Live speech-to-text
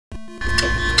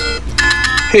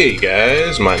Hey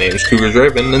guys, my name's Cougar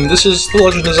Draven, and this is The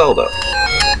Legend of Zelda.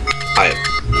 I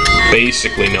have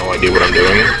basically no idea what I'm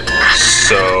doing,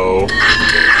 so...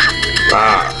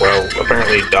 well,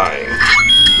 apparently dying.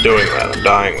 Doing that, I'm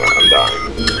dying.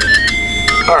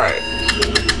 Alright.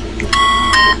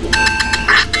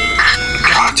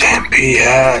 Goddamn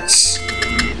pea-hats!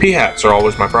 Pea-hats are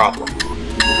always my problem.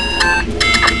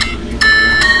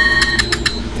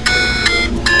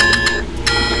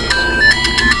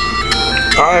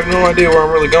 I have no idea where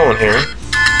I'm really going here.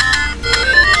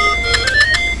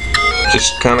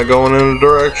 Just kind of going in a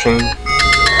direction.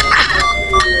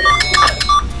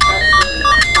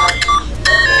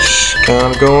 Just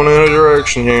kind of going in a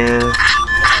direction here.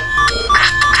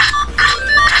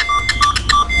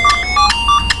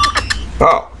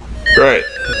 Oh, great.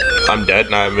 I'm dead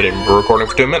and I haven't been recording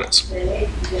for 2 minutes.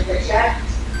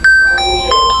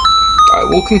 I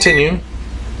will continue.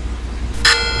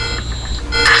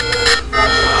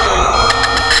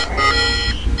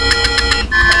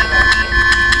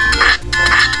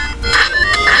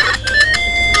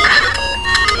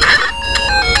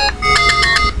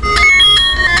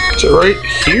 Is it right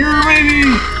here, maybe?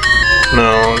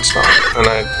 No, it's not. And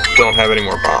I don't have any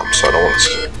more bombs, so I don't want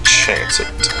to chance it.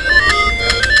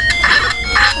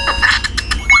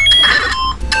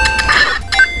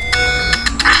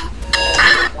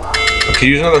 I could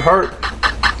use another heart.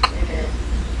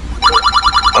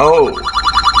 Oh.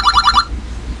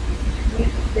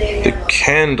 The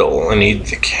candle. I need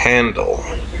the candle.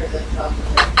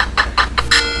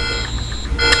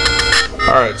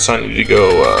 Alright, so I need to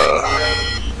go,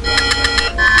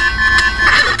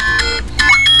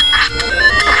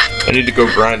 I need to go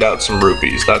grind out some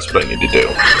rupees. That's what I need to do.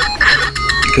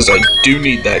 Because I do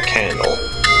need that candle.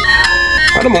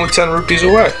 And I'm only 10 rupees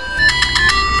away.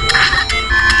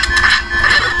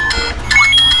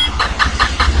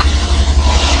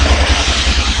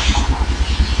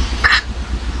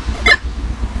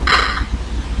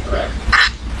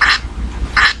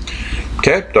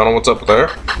 Okay, don't know what's up there.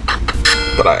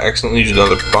 But I accidentally used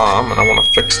another bomb and I want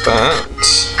to fix that.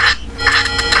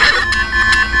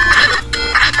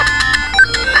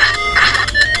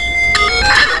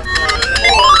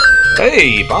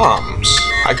 Hey, bombs!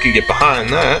 I could get behind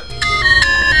that.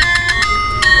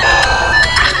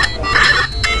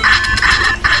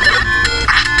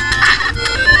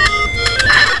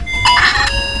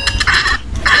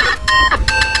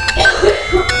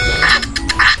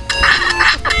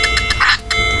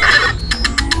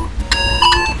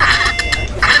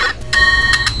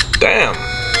 Damn.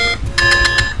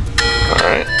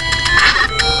 Alright.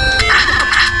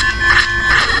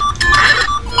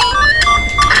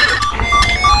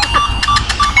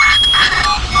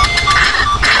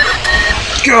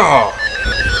 Oh,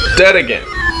 dead again.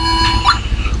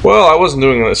 Well, I wasn't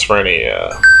doing this for any,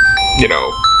 you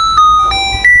know,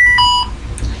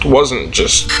 wasn't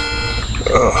just,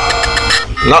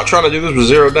 not trying to do this with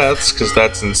 0 deaths, because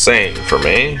that's insane for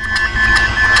me.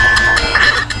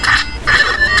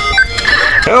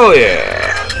 Hell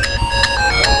yeah.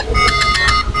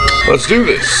 Let's do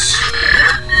this.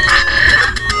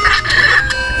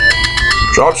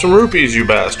 Drop some rupees, you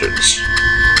bastards.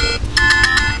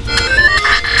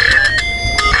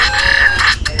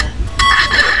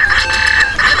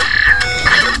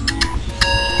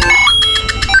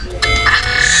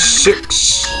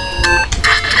 Six.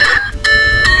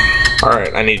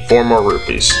 Alright, I need 4 more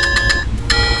rupees.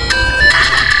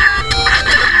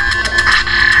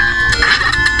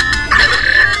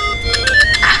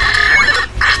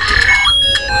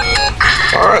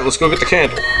 Alright, let's go get the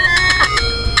candle.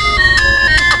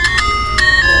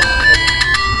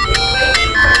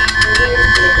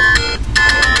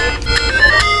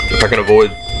 If I can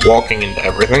avoid walking into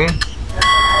everything.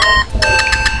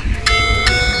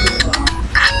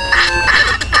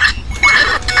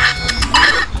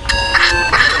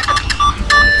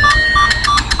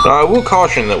 Now, I will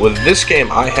caution that with this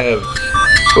game I have...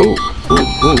 Ooh,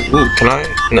 can I?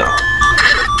 No.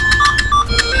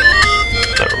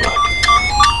 Never mind.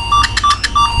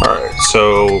 Alright,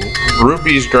 so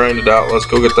rupees grinded out, let's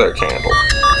go get that candle.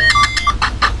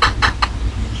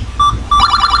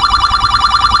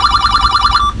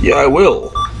 Yeah, I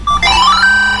will.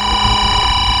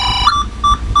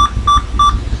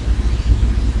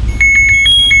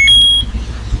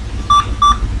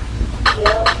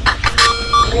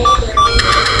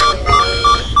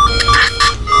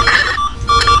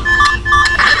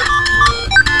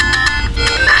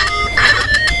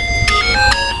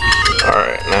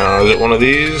 Is it one of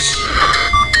these?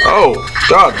 Oh,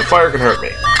 God, the fire can hurt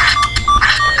me.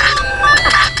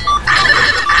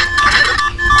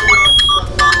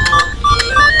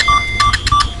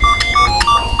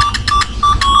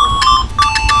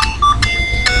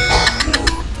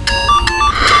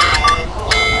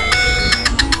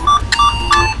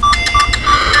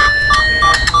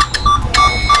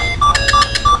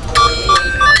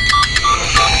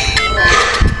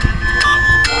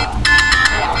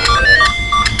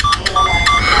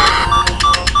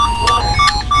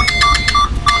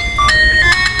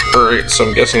 Alright, so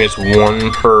I'm guessing it's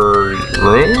one per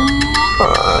room?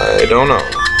 I don't know.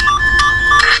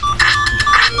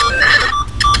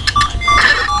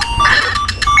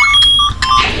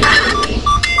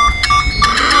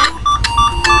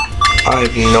 I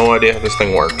have no idea how this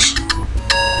thing works.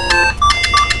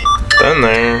 Been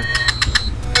there.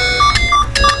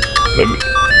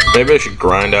 Maybe I should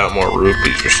grind out more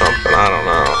rupees or something, I don't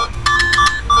know.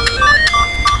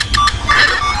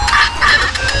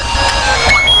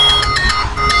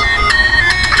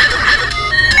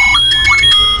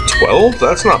 12?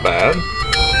 That's not bad.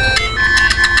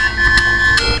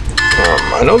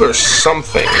 I know there's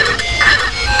something.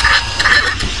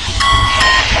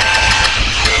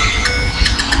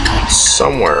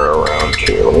 Somewhere around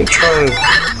here. Let me try.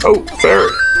 Oh,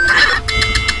 fairy.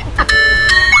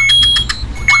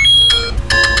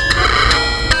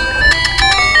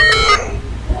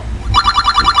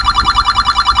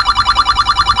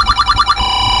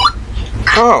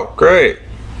 Oh, great.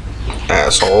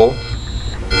 Asshole.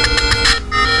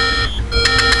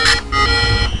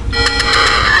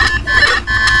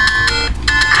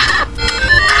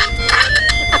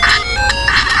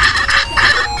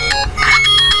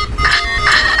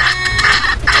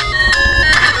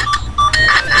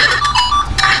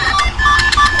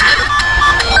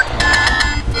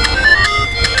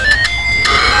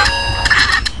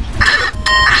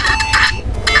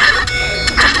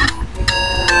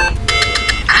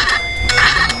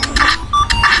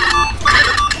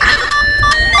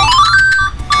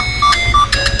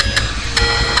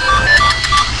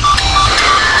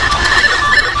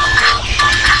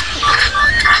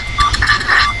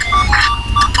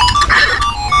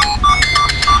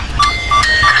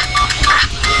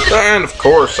 And of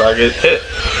course I get hit.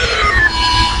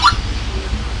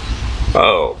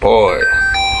 Oh boy.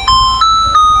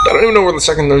 I don't even know where the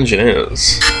second dungeon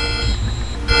is.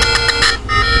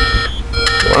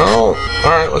 Well,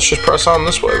 alright, let's just press on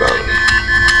this way then.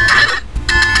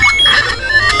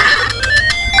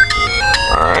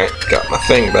 Alright, got my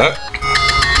thing back.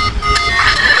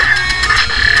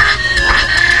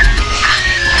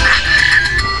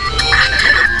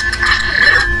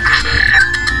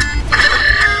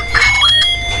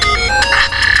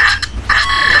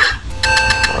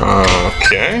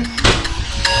 Okay,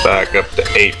 back up to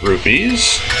 8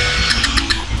 rupees.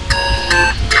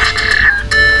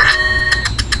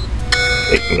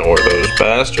 Ignore those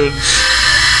bastards.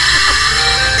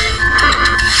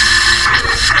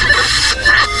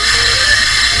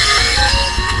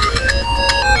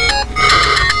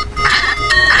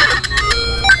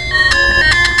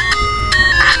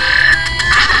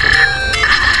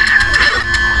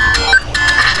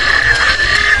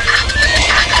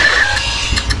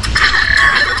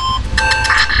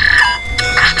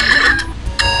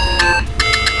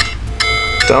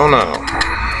 Don't know.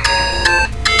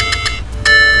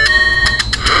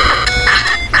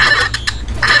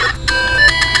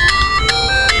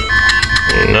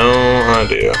 No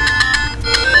idea.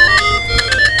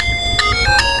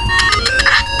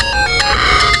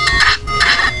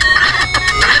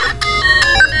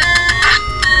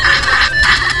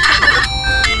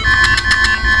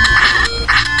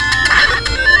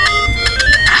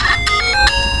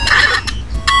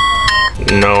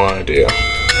 No idea.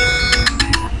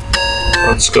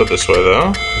 Let's go this way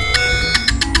though.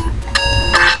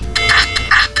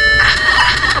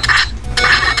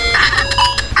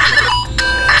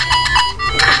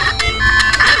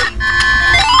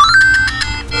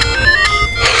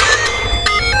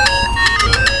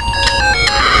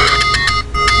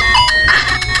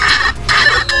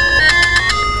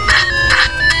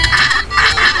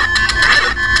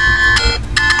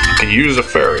 Could use a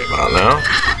fairy about now.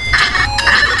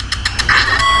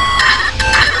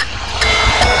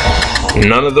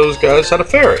 None of those guys had a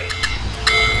fairy.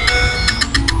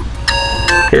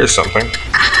 Here's something.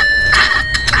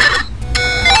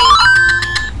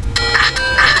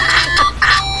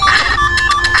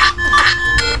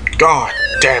 God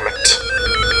damn it.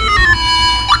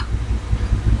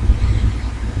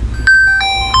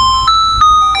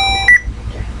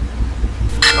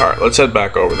 Alright, let's head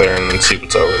back over there and then see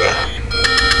what's over there.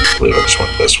 I believe I just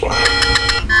went this way.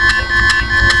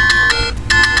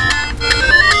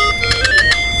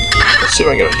 See if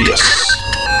I can get a yes.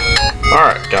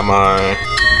 Alright, got my.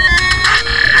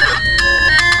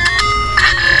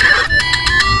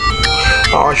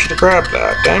 Oh, I should have grabbed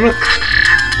that, damn it.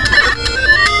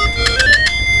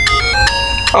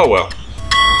 Oh well.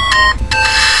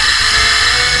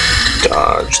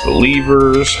 Dodge the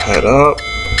levers, head up.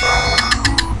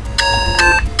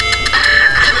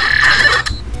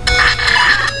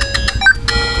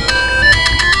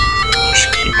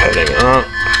 Just keep heading up,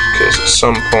 because At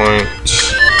some point...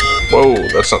 Whoa,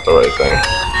 that's not the right thing.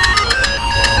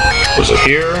 Was it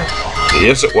here?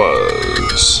 Yes, it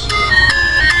was.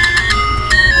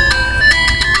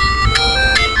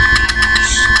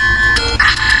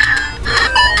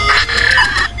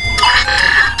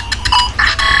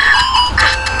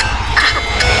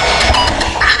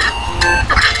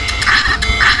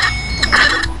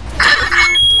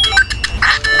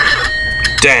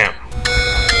 Damn.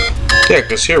 Yeah,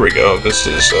 because here we go. This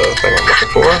is the thing I'm looking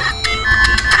for.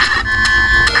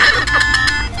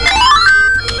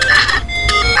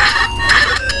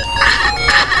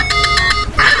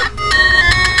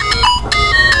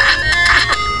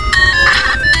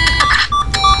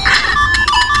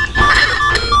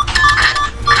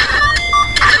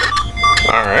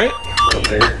 Alright.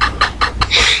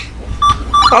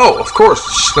 Oh, of course.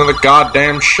 It's just another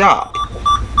goddamn shop.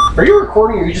 Are you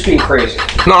recording or are you just being crazy?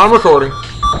 No, I'm recording.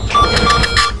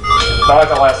 Not like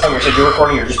the last time you said you're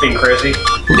recording, you're just being crazy?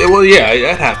 Yeah, well, yeah,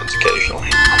 that happens occasionally.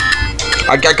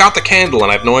 I got the candle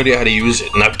and I have no idea how to use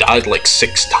it, and I've died like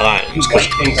 6 times. You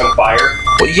light things on fire?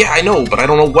 Well, yeah, I know, but I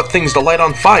don't know what things to light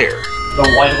on fire. The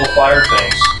lightable fire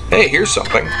things. Hey, here's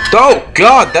something. Oh,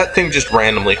 God, that thing just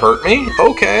randomly hurt me.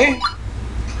 Okay.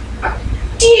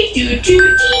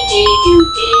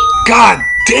 God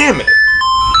damn it.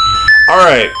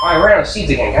 Alright. I ran out of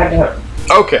seeds again, goddamn.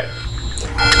 Okay.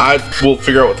 I will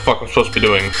figure out what the fuck I'm supposed to be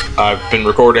doing. I've been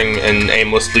recording and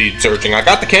aimlessly searching. I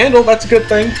got the candle, that's a good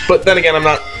thing. But then again, I'm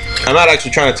not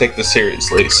actually trying to take this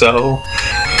seriously, so...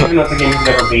 Even though it's a game you've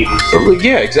never beaten.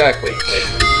 Yeah, exactly.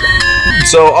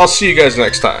 So, I'll see you guys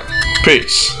next time.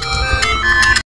 Peace.